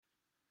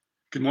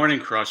Good morning,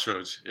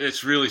 Crossroads.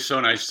 It's really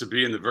so nice to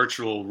be in the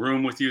virtual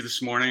room with you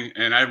this morning,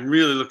 and I'm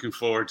really looking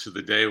forward to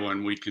the day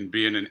when we can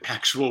be in an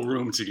actual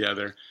room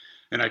together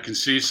and I can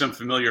see some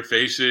familiar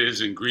faces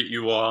and greet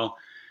you all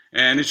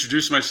and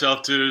introduce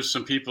myself to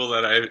some people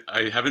that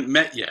I haven't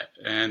met yet.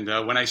 And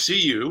when I see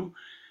you,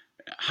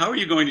 how are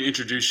you going to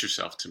introduce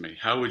yourself to me?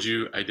 How would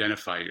you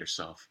identify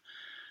yourself?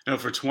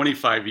 For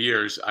 25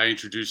 years, I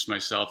introduced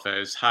myself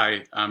as,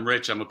 "Hi, I'm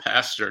Rich, I'm a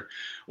pastor."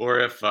 Or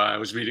if I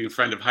was meeting a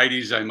friend of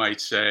Heidi's, I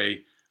might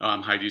say,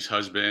 "I'm Heidi's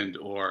husband,"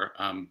 or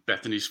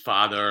Bethany's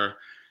father.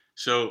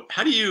 So,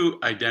 how do you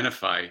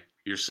identify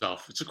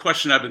yourself? It's a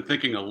question I've been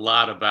thinking a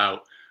lot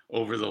about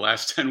over the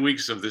last 10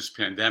 weeks of this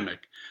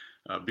pandemic,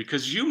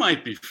 because you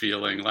might be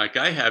feeling like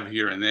I have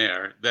here and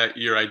there that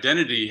your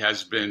identity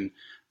has been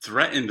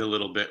threatened a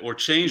little bit, or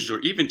changed, or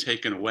even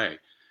taken away.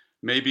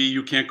 Maybe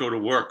you can't go to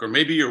work, or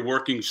maybe you're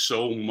working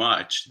so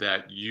much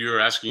that you're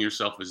asking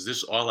yourself, is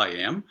this all I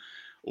am?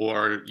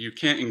 Or you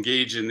can't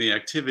engage in the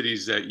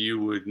activities that you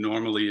would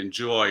normally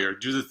enjoy or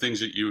do the things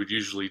that you would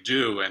usually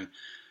do. And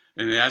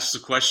it asks the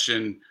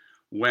question,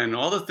 when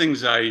all the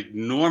things I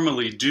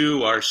normally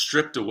do are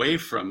stripped away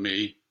from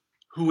me,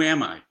 who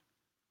am I?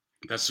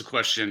 That's the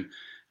question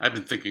I've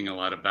been thinking a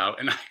lot about.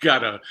 And I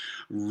got a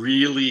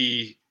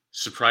really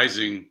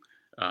surprising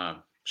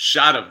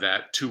shot of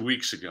that 2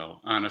 weeks ago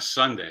on a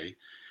Sunday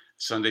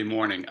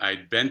morning. I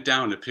bent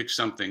down to pick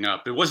something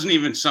up. It wasn't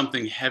even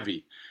something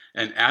heavy.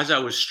 And as I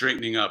was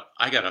straightening up,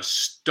 I got a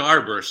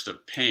starburst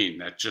of pain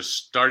that just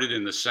started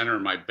in the center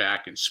of my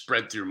back and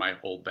spread through my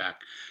whole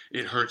back.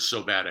 It hurt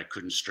so bad I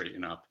couldn't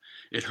straighten up.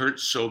 It hurt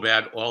so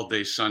bad all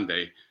day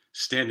Sunday.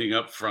 Standing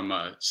up from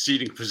a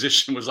seating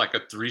position was like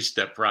a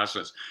three-step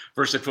process.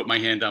 First, I put my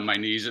hand on my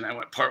knees and I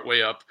went part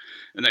way up,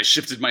 and I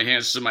shifted my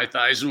hands to my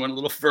thighs and went a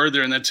little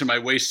further, and then to my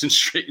waist and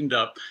straightened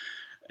up.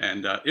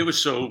 And it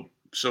was so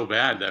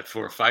bad that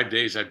for 5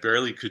 days I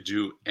barely could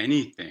do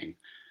anything.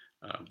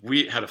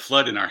 We had a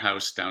flood in our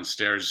house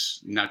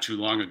downstairs not too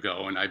long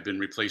ago, and I've been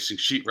replacing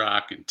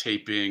sheetrock and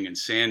taping and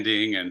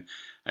sanding, and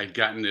I'd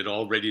gotten it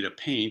all ready to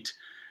paint.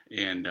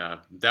 And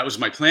that was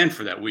my plan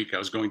for that week. I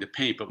was going to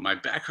paint, but my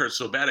back hurt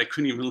so bad I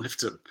couldn't even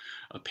lift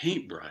a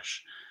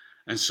paintbrush.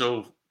 And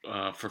so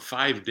for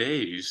 5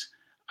 days,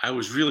 I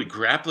was really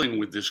grappling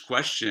with this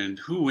question,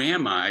 who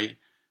am I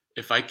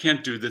if I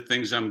can't do the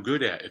things I'm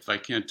good at, if I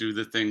can't do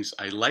the things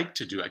I like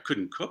to do? I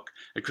couldn't cook,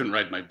 I couldn't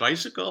ride my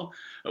bicycle.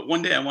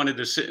 One day I wanted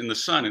to sit in the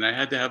sun, and I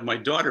had to have my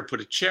daughter put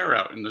a chair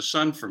out in the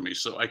sun for me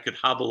so I could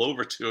hobble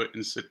over to it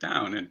and sit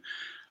down. And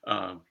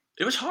uh,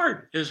 it was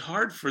hard. It was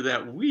hard for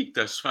that week,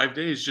 those 5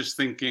 days, just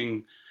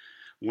thinking,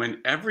 when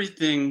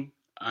everything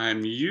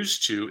I'm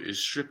used to is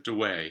stripped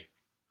away,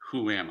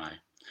 who am I?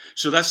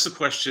 So that's the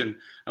question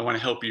I want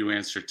to help you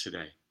answer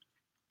today.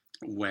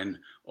 When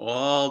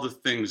all the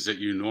things that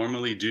you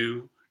normally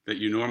do, that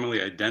you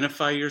normally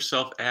identify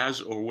yourself as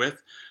or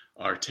with,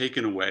 are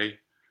taken away,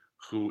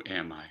 who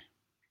am I?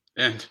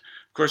 And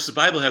of course, the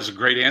Bible has a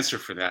great answer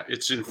for that.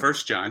 It's in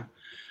First John.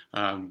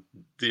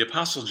 The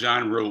Apostle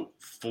John wrote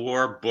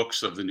 4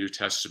 books of the New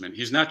Testament.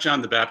 He's not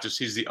John the Baptist,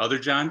 he's the other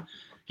John.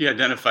 He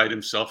identified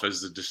himself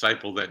as the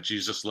disciple that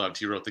Jesus loved.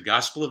 He wrote the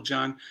Gospel of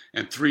John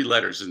and 3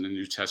 letters in the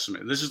New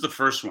Testament. This is the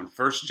first one,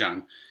 First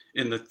John.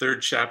 In the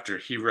 3rd chapter,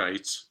 he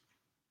writes,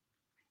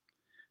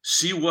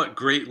 "See what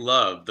great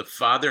love the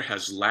Father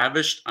has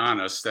lavished on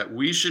us, that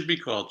we should be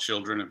called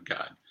children of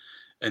God.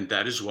 And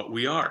that is what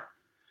we are.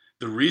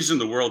 The reason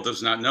the world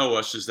does not know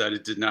us is that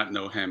it did not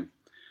know him.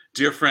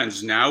 Dear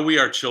friends, now we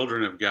are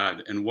children of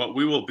God, and what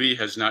we will be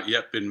has not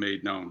yet been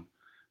made known.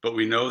 But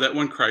we know that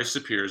when Christ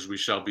appears, we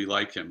shall be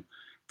like him,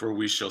 for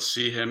we shall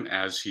see him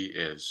as he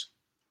is."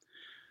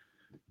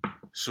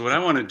 So what I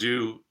want to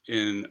do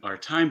in our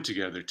time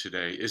together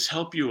today is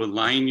help you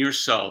align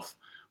yourself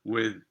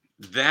with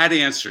that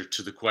answer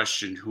to the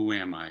question, who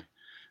am I?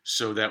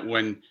 So that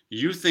when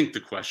you think the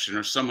question,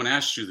 or someone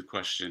asks you the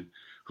question,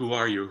 who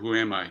are you? Who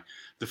am I?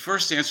 The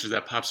first answer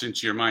that pops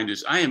into your mind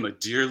is, I am a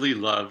dearly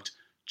loved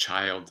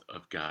child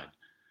of God.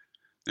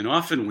 And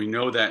often we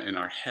know that in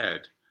our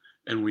head,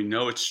 and we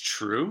know it's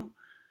true,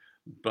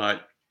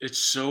 but it's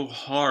so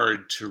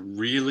hard to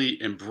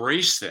really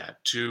embrace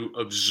that, to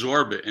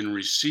absorb it and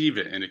receive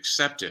it and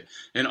accept it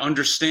and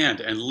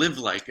understand and live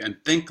like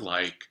and think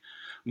like.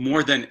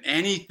 More than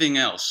anything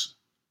else,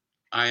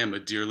 I am a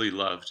dearly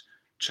loved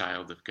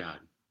child of God.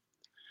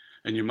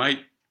 And you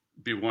might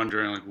be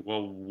wondering, like,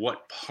 well,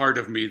 what part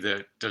of me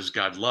that does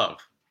God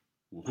love?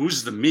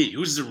 Who's the me?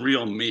 Who's the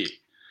real me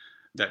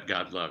that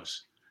God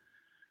loves?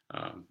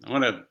 I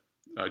want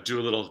to do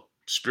a little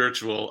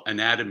spiritual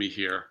anatomy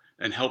here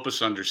and help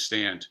us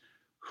understand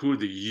who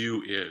the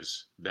you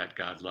is that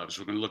God loves.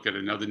 We're going to look at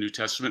another New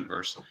Testament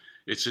verse.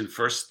 It's in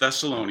First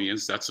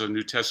Thessalonians. That's a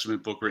New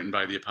Testament book written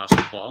by the Apostle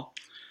Paul.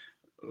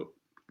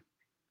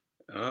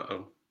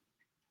 Uh-oh.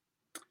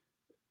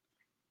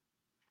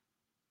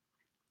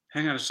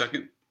 Hang on a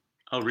second.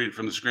 I'll read it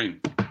from the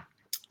screen.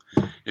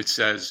 It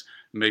says,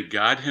 "May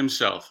God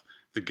himself,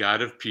 the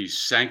God of peace,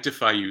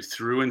 sanctify you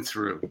through and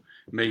through.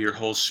 May your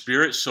whole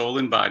spirit, soul,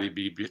 and body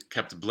be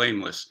kept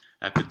blameless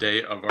at the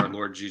day of our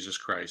Lord Jesus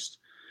Christ.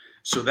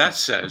 So that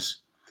says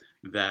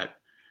that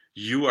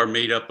you are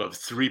made up of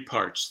three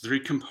parts, three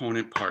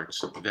component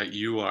parts, that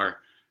you are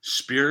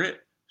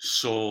spirit,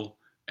 soul,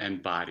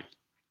 and body.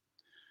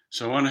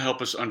 So I want to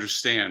help us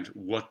understand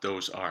what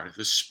those are.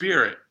 The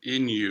spirit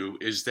in you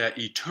is that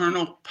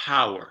eternal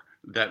power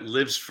that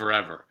lives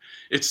forever.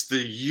 It's the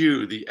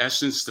you, the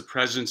essence, the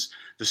presence,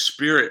 the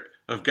spirit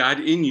of God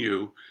in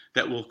you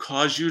that will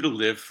cause you to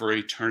live for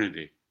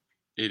eternity.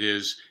 It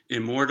is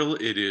immortal.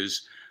 It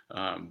is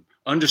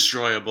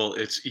undestroyable.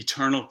 It's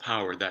eternal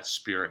power, that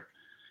spirit.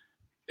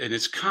 And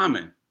it's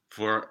common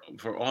for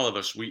all of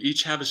us. We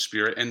each have a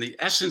spirit, and the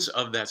essence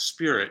of that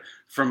spirit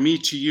from me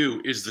to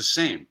you is the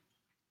same.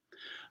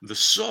 The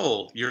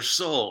soul, your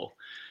soul,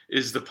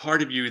 is the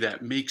part of you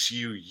that makes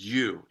you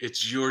you.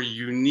 It's your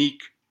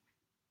unique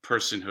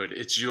personhood.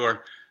 It's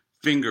your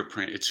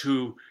fingerprint. It's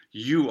who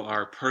you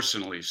are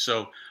personally.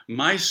 So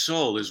my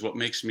soul is what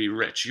makes me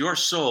rich. Your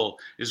soul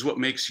is what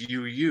makes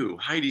you you.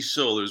 Heidi's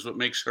soul is what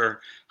makes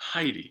her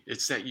Heidi.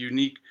 It's that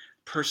unique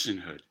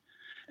personhood.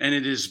 And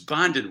it is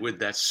bonded with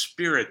that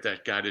spirit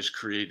that God has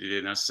created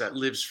in us that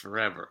lives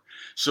forever.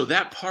 So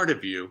that part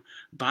of you,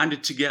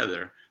 bonded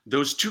together,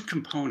 those two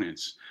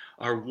components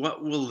are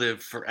what will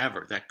live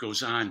forever. That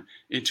goes on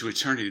into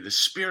eternity. The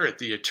spirit,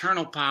 the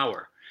eternal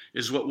power,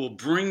 is what will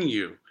bring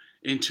you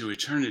into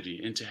eternity,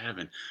 into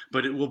heaven.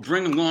 But it will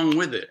bring along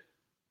with it,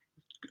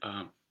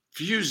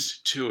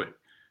 fused to it,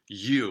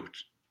 you,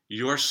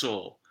 your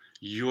soul,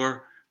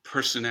 your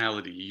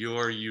personality,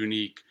 your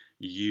unique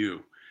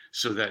you.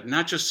 So that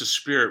not just the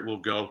spirit will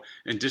go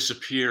and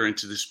disappear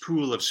into this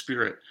pool of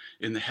spirit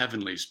in the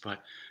heavenlies,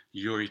 but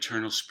your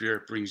eternal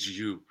spirit brings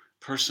you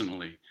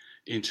personally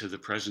into the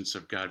presence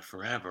of God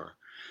forever.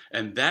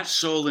 And that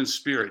soul and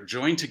spirit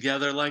joined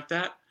together like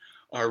that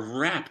are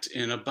wrapped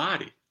in a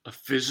body, a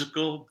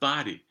physical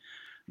body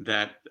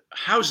that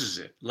houses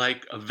it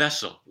like a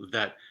vessel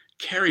that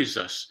carries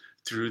us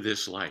through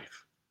this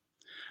life.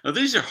 Now,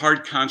 these are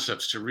hard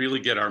concepts to really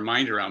get our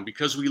mind around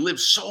because we live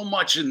so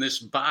much in this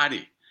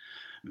body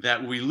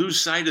that we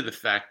lose sight of the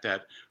fact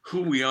that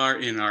who we are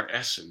in our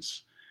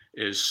essence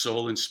is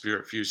soul and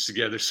spirit fused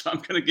together. So I'm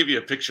going to give you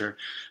a picture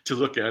to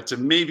look at to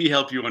maybe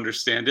help you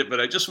understand it. But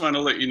I just want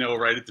to let you know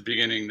right at the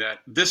beginning that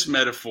this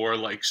metaphor,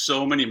 like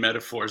so many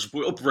metaphors,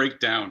 will break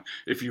down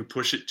if you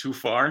push it too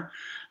far.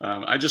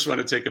 I just want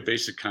to take a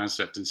basic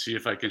concept and see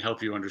if I can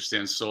help you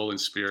understand soul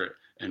and spirit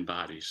and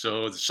body.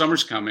 So the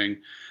summer's coming,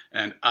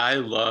 and I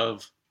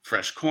love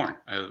fresh corn.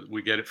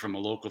 We get it from a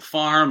local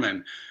farm,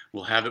 and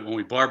we'll have it when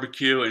we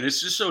barbecue, and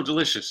it's just so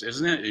delicious,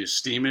 isn't it? You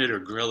steam it or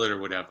grill it or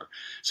whatever.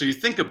 So you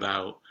think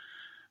about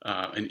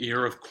an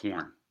ear of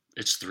corn.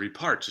 It's three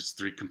parts, it's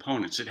three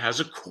components. It has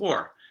a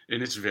core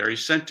in its very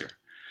center.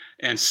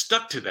 And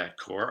stuck to that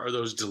core are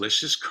those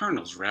delicious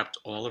kernels wrapped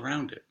all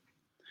around it.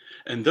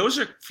 And those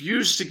are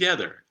fused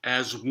together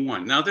as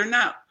one. Now, they're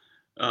not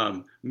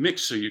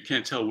mixed so you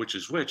can't tell which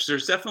is which.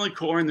 There's definitely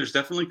core and there's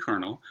definitely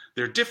kernel.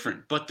 They're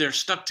different, but they're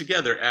stuck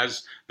together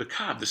as the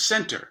cob, the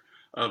center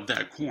of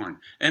that corn.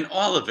 And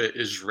all of it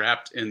is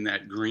wrapped in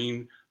that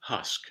green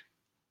husk,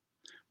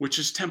 which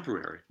is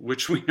temporary,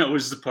 which we know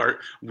is the part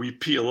we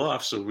peel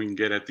off so we can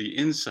get at the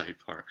inside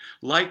part.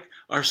 Like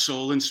our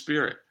soul and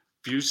spirit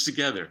fused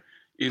together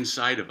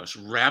inside of us,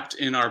 wrapped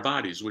in our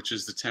bodies, which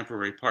is the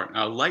temporary part.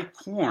 Now, like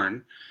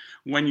corn,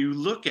 when you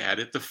look at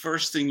it, the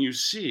first thing you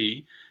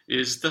see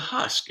is the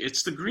husk.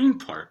 It's the green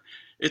part.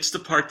 It's the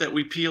part that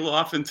we peel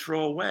off and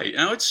throw away.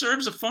 Now, it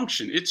serves a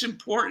function. It's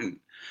important.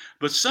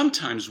 But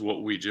sometimes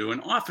what we do,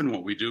 and often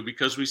what we do,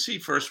 because we see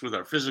first with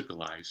our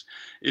physical eyes,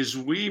 is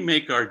we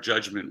make our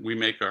judgment, we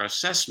make our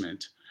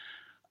assessment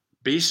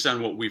based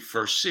on what we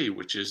first see,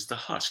 which is the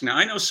husk. Now,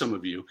 I know some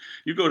of you,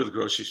 you go to the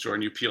grocery store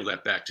and you peel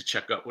that back to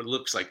check out what it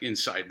looks like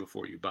inside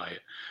before you buy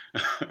it.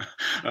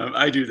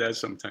 I do that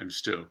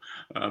sometimes too.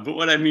 But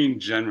what I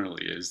mean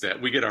generally is that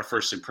we get our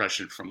first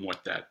impression from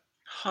what that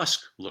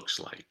husk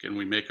looks like, and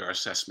we make our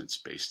assessments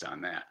based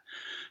on that.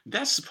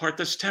 That's the part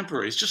that's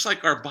temporary. It's just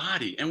like our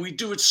body, and we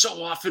do it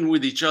so often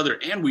with each other,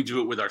 and we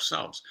do it with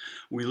ourselves.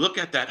 We look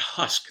at that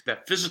husk,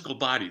 that physical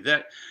body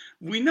that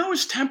we know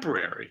is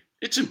temporary.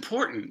 It's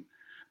important,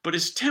 but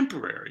it's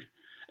temporary,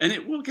 and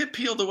it will get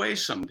peeled away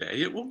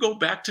someday. It will go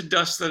back to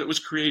dust that it was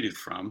created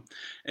from,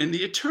 and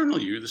the eternal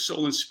you, the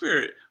soul and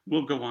spirit,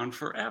 will go on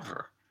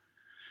forever.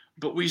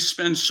 But we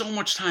spend so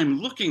much time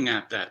looking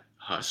at that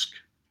husk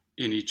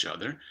in each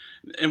other,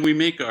 and we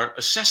make our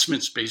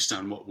assessments based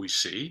on what we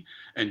see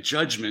and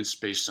judgments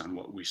based on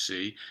what we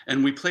see,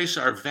 and we place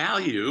our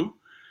value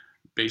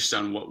based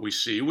on what we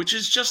see, which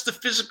is just the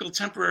physical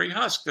temporary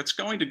husk that's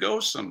going to go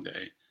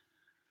someday.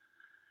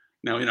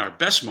 Now, in our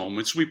best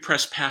moments, we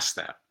press past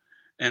that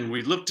and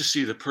we look to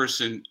see the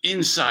person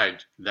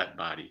inside that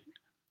body,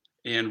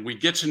 and we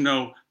get to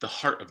know the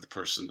heart of the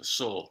person, the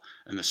soul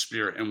and the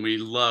spirit, and we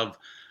love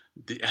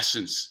the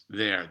essence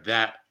there,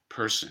 that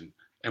person.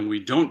 And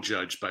we don't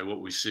judge by what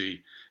we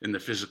see in the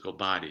physical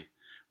body.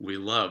 We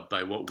love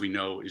by what we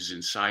know is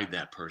inside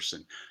that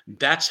person.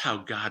 That's how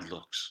God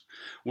looks.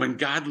 When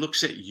God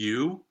looks at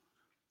you,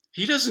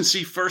 He doesn't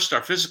see first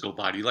our physical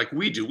body like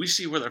we do. We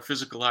see with our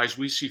physical eyes,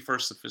 we see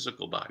first the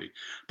physical body.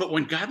 But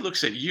when God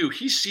looks at you,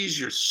 he sees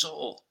your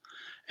soul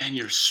and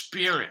your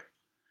spirit.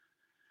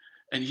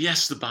 And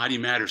yes, the body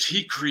matters.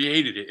 He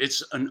created it.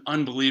 It's an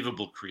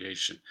unbelievable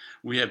creation.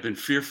 We have been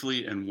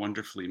fearfully and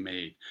wonderfully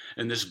made.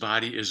 And this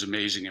body is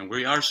amazing. And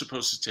we are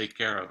supposed to take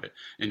care of it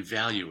and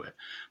value it.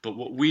 But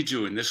what we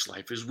do in this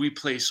life is we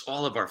place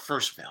all of our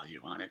first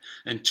value on it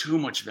and too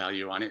much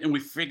value on it. And we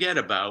forget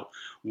about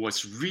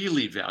what's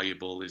really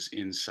valuable is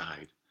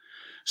inside.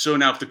 So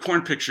now, if the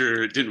corn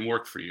picture didn't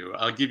work for you,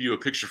 I'll give you a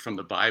picture from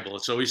the Bible.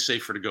 It's always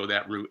safer to go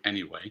that route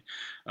anyway.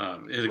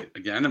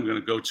 Again, I'm going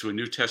to go to a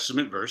New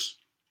Testament verse.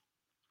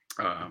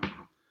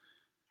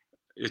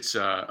 It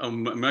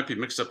might be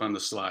mixed up on the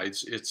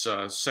slides. It's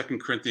 2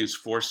 Corinthians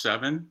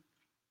 4:7.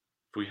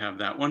 If we have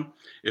that one.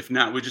 If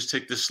not, we just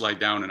take this slide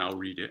down and I'll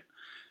read it.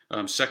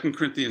 2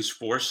 Corinthians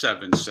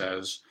 4:7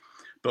 says,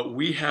 "But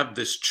we have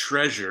this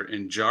treasure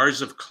in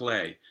jars of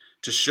clay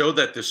to show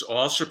that this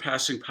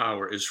all-surpassing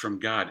power is from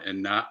God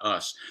and not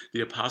us."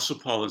 The Apostle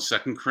Paul in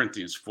 2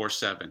 Corinthians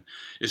 4:7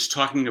 is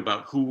talking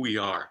about who we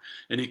are,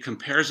 and he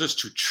compares us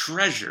to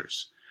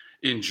treasures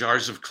in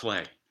jars of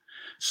clay.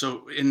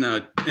 So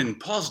in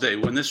Paul's day,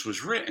 when this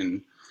was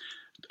written,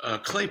 a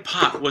clay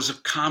pot was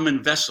a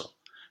common vessel.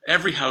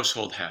 Every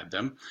household had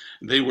them.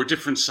 They were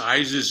different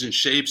sizes and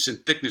shapes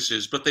and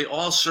thicknesses, but they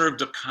all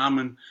served a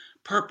common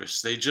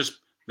purpose. They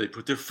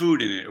put their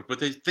food in it or put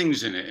their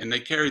things in it, and they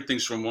carried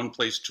things from one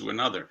place to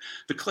another.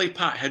 The clay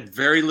pot had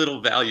very little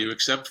value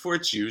except for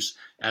its use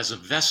as a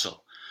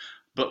vessel.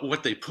 But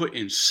what they put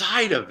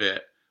inside of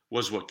it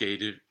was what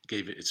gave it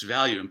its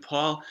value. And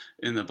Paul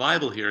in the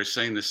Bible here is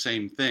saying the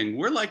same thing.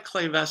 We're like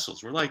clay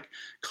vessels. We're like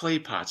clay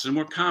pots, and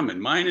we're common.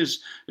 Mine is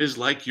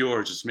like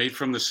yours. It's made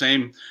from the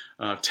same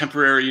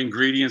temporary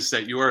ingredients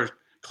that your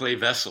clay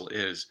vessel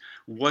is.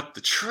 What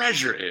the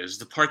treasure is,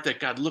 the part that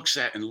God looks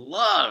at and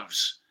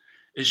loves,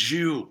 is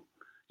you,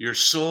 your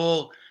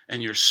soul,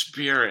 and your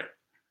spirit.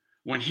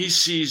 When he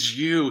sees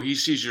you, he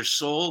sees your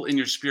soul and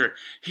your spirit.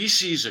 He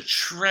sees a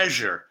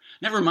treasure.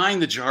 Never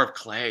mind the jar of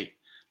clay.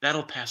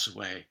 That'll pass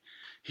away.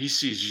 He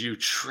sees you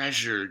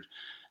treasured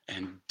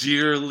and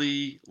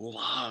dearly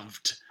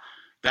loved.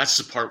 That's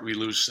the part we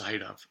lose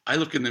sight of. I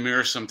look in the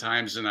mirror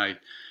sometimes and I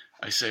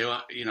say,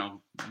 well,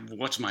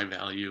 what's my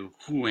value?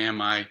 Who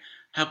am I?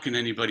 How can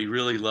anybody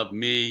really love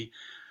me?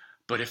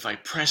 But if I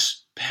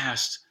press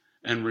past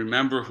and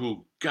remember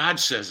who God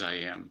says I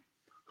am,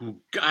 who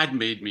God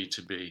made me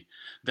to be,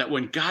 that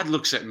when God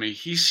looks at me,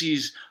 he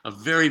sees a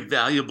very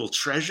valuable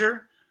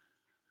treasure,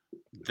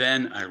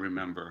 then I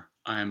remember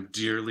I am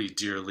dearly,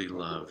 dearly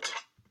loved.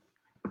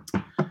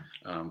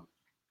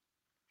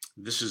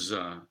 This is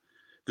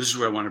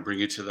where I want to bring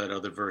you to that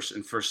other verse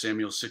in 1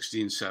 Samuel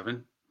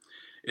 16:7.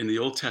 In the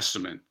Old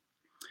Testament,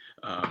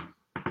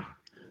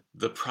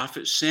 the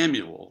prophet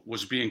Samuel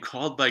was being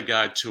called by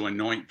God to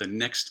anoint the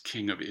next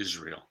king of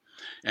Israel.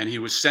 And he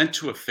was sent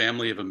to a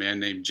family of a man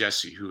named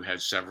Jesse who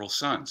had several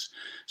sons.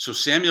 So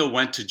Samuel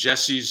went to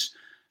Jesse's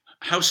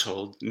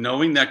household,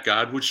 knowing that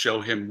God would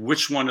show him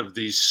which one of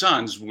these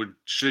sons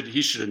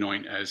he should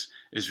anoint as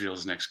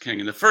Israel's next king.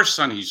 And the first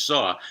son he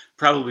saw,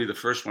 probably the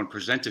first one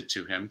presented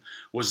to him,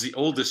 was the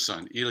oldest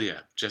son,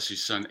 Eliab,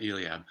 Jesse's son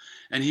Eliab.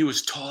 And he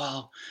was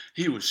tall,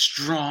 he was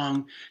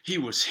strong, he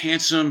was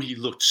handsome, he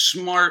looked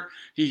smart,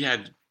 he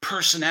had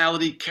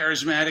personality,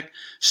 charismatic.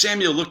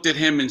 Samuel looked at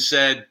him and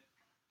said,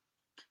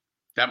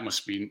 that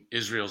must be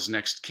Israel's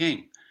next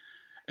king.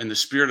 And the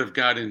Spirit of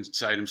God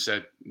inside him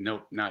said,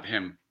 nope, not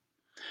him.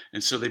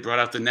 And so they brought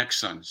out the next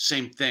son.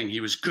 Same thing.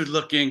 He was good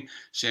looking.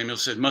 Samuel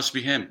said, must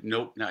be him.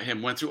 Nope, not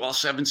him. Went through all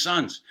 7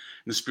 sons.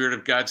 And the Spirit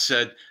of God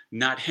said,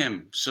 not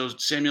him. So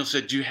Samuel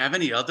said, do you have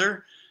any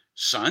other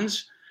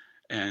sons?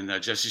 And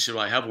Jesse said,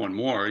 well, I have one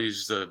more.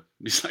 He's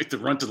like the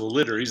runt of the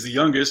litter. He's the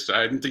youngest.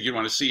 I didn't think you'd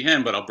want to see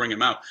him, but I'll bring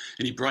him out.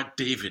 And he brought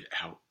David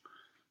out.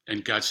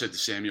 And God said to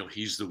Samuel,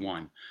 he's the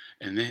one.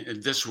 And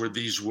that's where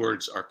these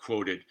words are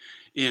quoted.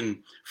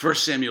 In 1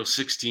 Samuel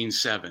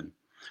 16:7,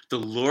 the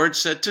Lord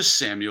said to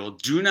Samuel,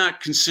 do not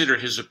consider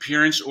his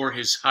appearance or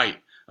his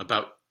height,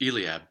 about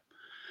Eliab,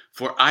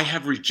 for I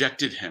have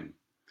rejected him.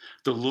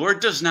 The Lord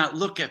does not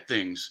look at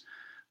things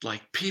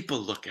like people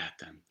look at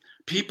them.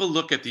 People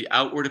look at the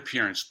outward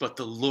appearance, but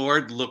the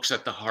Lord looks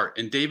at the heart.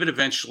 And David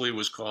eventually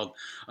was called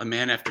a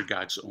man after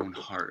God's own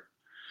heart.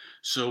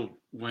 So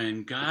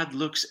when God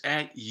looks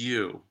at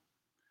you,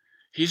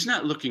 he's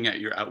not looking at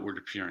your outward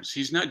appearance.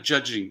 He's not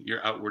judging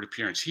your outward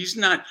appearance. He's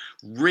not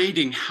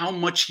rating how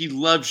much he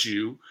loves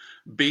you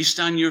based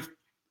on your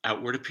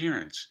outward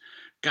appearance.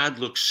 God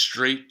looks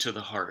straight to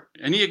the heart.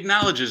 And he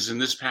acknowledges in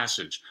this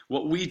passage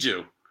what we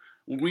do.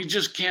 We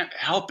just can't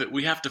help it.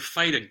 We have to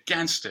fight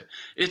against it.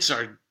 It's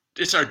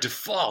our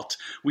default.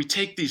 We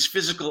take these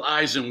physical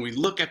eyes and we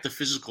look at the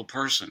physical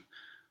person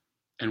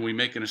and we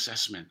make an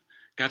assessment.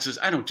 God says,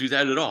 I don't do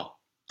that at all.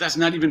 That's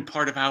not even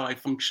part of how I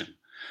function.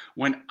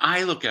 When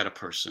I look at a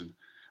person,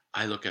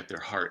 I look at their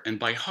heart. And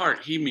by heart,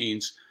 he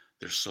means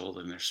their soul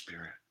and their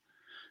spirit.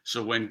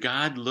 So when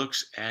God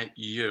looks at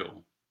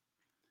you,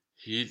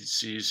 He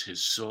sees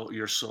his soul,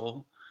 your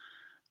soul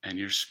and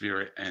your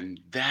spirit, and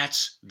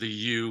that's the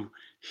you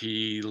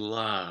he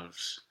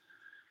loves.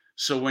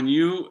 So when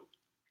you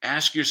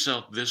ask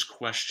yourself this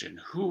question,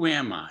 who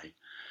am I?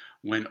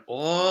 When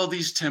all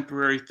these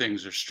temporary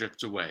things are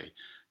stripped away,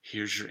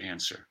 here's your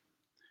answer.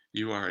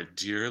 You are a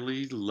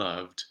dearly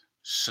loved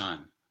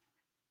son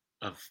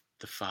of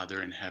the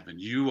Father in heaven.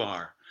 You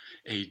are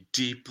a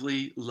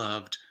deeply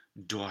loved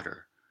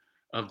daughter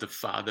of the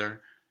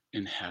Father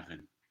in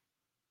heaven.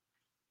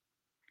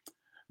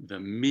 The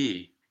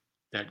me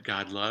that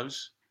God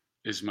loves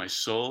is my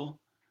soul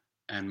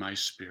and my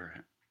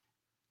spirit.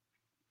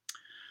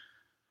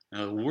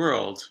 Now, the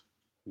world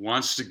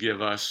wants to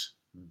give us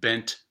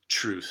bent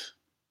truth.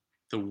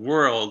 The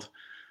world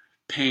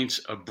paints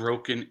a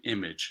broken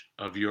image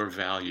of your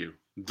value.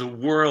 The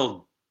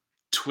world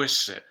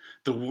twists it.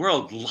 The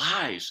world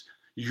lies.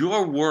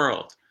 Your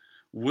world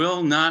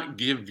will not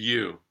give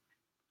you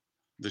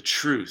the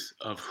truth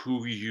of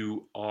who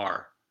you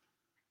are.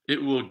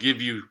 It will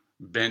give you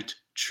bent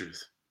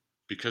truth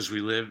because we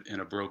live in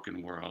a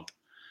broken world.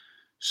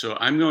 So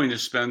I'm going to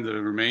spend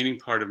the remaining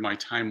part of my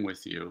time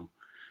with you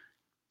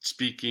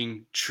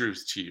speaking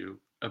truth to you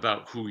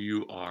about who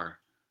you are.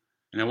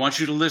 And I want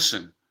you to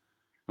listen.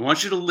 I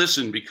want you to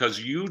listen because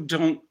you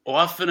don't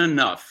often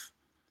enough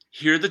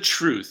hear the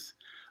truth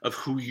of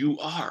who you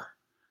are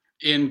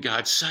in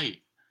God's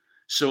sight.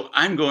 So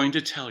I'm going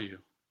to tell you,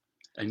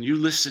 and you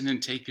listen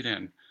and take it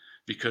in,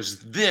 because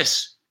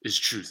this is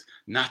truth,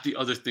 not the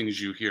other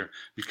things you hear,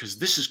 because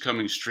this is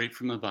coming straight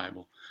from the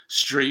Bible,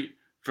 straight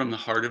from the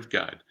heart of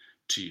God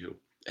to you.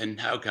 And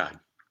now, God,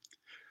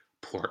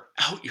 pour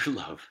out your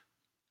love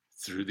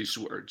through these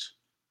words.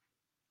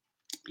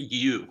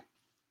 You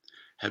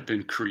have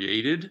been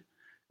created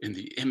in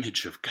the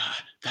image of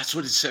God. That's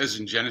what it says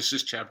in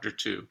Genesis chapter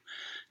 2.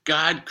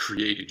 God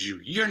created you.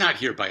 You're not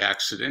here by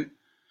accident.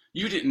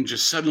 You didn't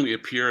just suddenly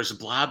appear as a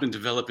blob and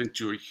develop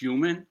into a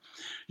human.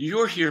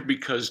 You're here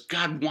because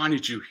God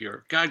wanted you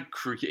here. God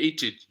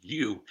created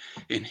you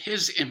in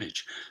his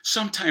image.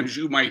 Sometimes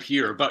you might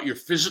hear about your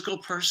physical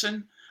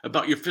person,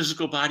 about your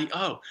physical body.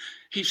 Oh,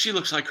 she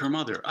looks like her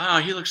mother.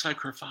 He looks like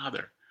her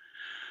father.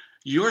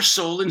 Your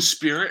soul and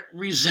spirit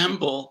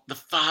resemble the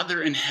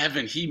Father in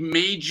heaven. He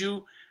made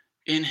you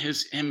in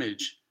his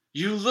image.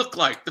 You look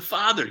like the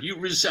Father. You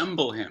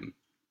resemble him.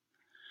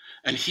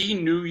 And he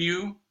knew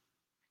you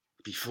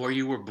before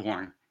you were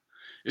born.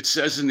 It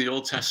says in the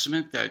Old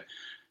Testament that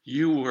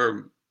you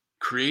were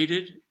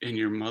created in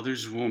your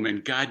mother's womb,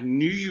 and God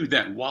knew you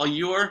then. While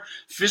your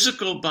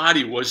physical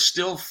body was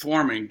still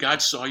forming,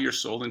 God saw your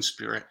soul and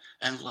spirit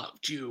and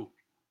loved you.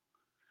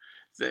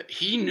 That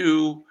he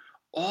knew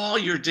all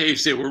your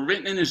days. They were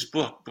written in his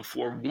book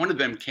before one of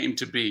them came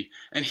to be,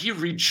 and he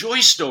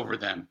rejoiced over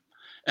them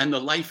and the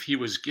life he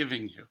was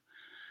giving you.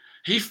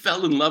 He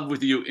fell in love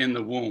with you in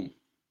the womb.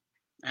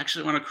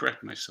 Actually, I want to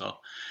correct myself.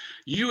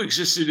 You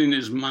existed in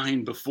his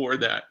mind before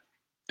that,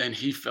 and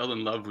he fell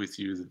in love with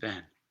you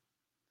then.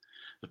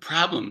 The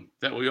problem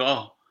that we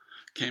all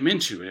came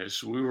into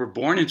is we were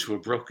born into a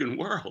broken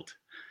world,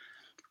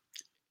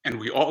 and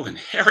we all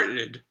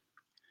inherited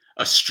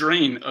a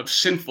strain of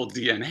sinful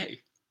DNA.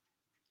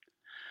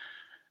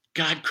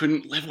 God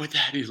couldn't live with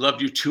that. He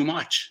loved you too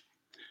much.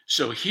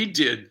 So he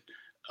did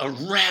a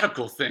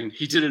radical thing.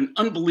 He did an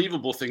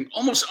unbelievable thing,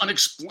 almost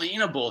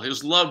unexplainable.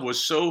 His love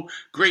was so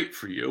great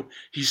for you.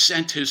 He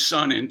sent his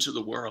son into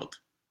the world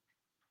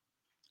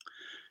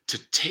to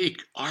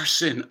take our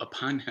sin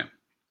upon him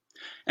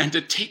and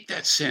to take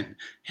that sin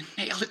and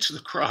nail it to the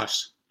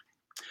cross,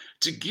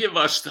 to give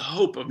us the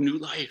hope of new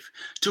life,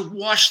 to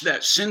wash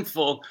that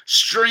sinful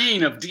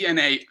strain of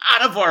DNA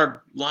out of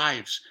our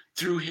lives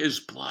through his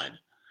blood.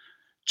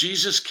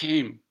 Jesus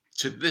came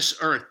to this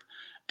earth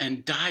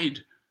and died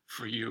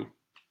for you.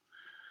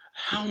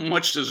 How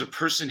much does a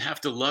person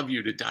have to love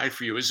you to die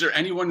for you? Is there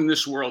anyone in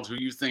this world who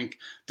you think,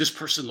 this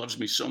person loves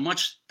me so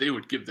much, they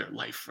would give their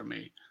life for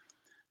me?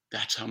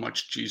 That's how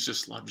much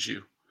Jesus loves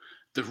you.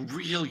 The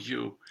real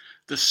you,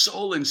 the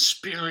soul and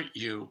spirit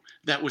you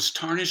that was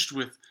tarnished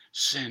with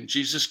sin.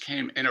 Jesus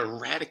came and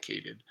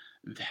eradicated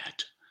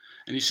that.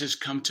 And he says,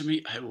 come to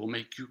me, I will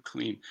make you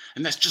clean.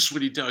 And that's just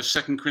what he does.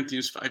 2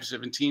 Corinthians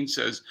 5:17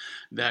 says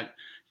that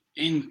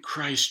in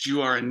Christ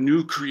you are a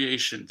new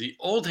creation. The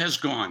old has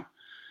gone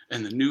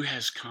and the new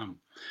has come.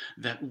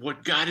 That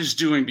what God is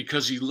doing,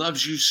 because he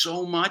loves you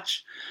so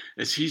much,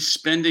 is he's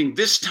spending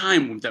this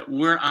time that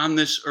we're on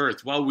this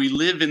earth, while we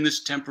live in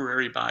this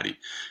temporary body,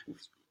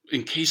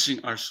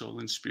 encasing our soul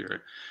and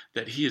spirit,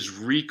 that he is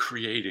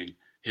recreating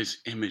his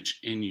image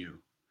in you.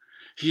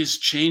 He is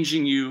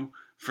changing you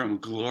from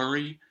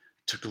glory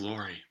to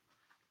glory.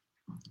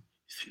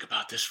 Think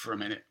about this for a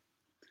minute.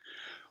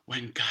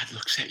 When God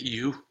looks at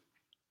you,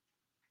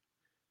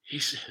 he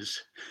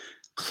says,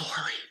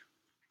 glory.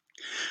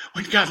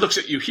 When God looks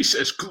at you, he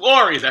says,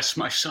 glory, that's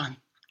my son.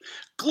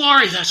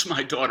 Glory, that's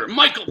my daughter.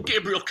 Michael,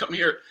 Gabriel, come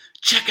here.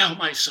 Check out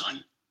my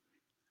son.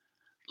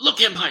 Look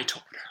at my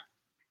daughter.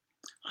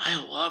 I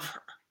love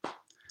her.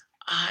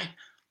 I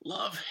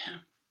love him.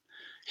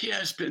 He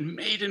has been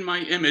made in my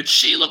image.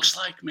 She looks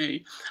like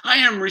me. I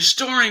am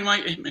restoring my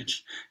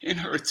image in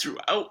her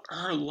throughout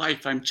her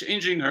life. I'm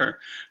changing her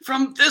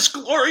from this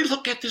glory,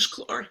 look at this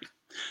glory,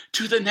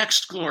 to the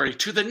next glory,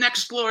 to the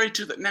next glory,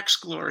 to the next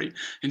glory,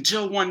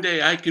 until one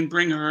day I can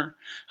bring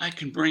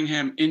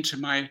him into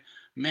my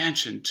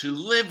mansion to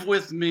live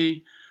with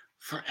me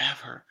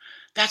forever.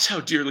 That's how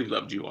dearly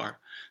loved you are.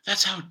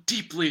 That's how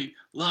deeply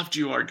loved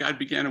you are. God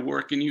began a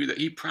work in you that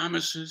he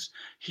promises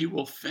he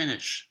will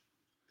finish,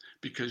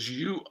 because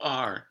you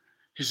are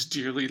his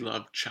dearly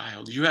loved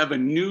child. You have a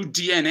new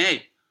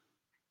DNA.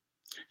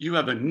 You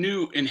have a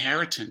new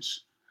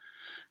inheritance.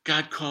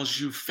 God calls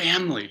you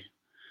family.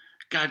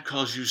 God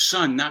calls you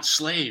son, not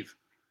slave.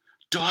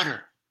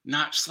 Daughter,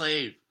 not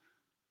slave.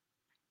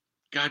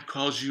 God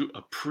calls you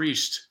a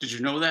priest. Did you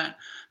know that?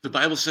 The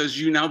Bible says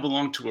you now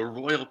belong to a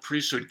royal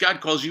priesthood.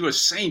 God calls you a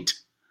saint,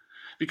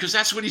 because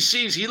that's what he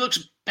sees. He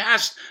looks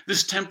past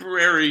this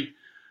temporary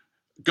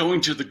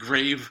going to the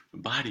grave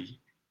body,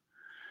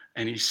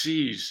 and he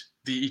sees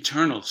the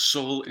eternal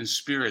soul and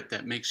spirit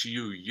that makes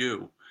you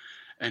you.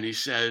 And he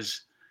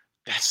says,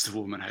 that's the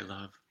woman I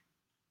love.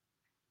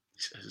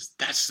 He says,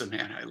 that's the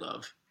man I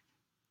love.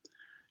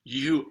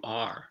 You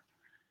are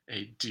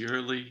a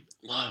dearly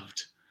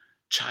loved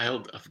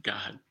child of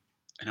God.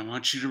 And I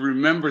want you to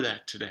remember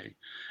that today.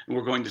 And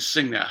we're going to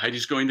sing that.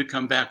 Heidi's going to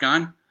come back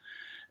on,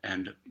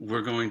 and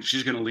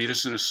she's going to lead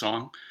us in a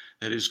song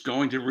that is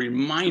going to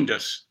remind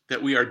us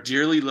that we are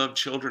dearly loved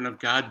children of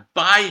God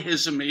by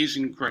his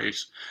amazing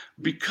grace,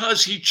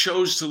 because he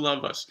chose to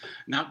love us,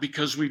 not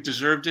because we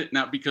deserved it,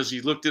 not because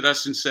he looked at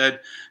us and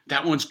said,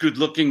 that one's good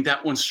looking,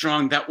 that one's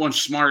strong, that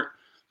one's smart,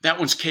 that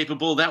one's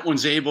capable, that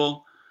one's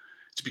able.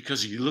 It's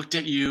because he looked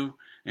at you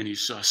and he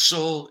saw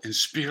soul and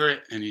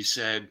spirit, and he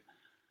said,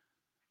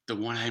 the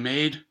one I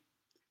made,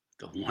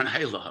 the one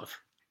I love,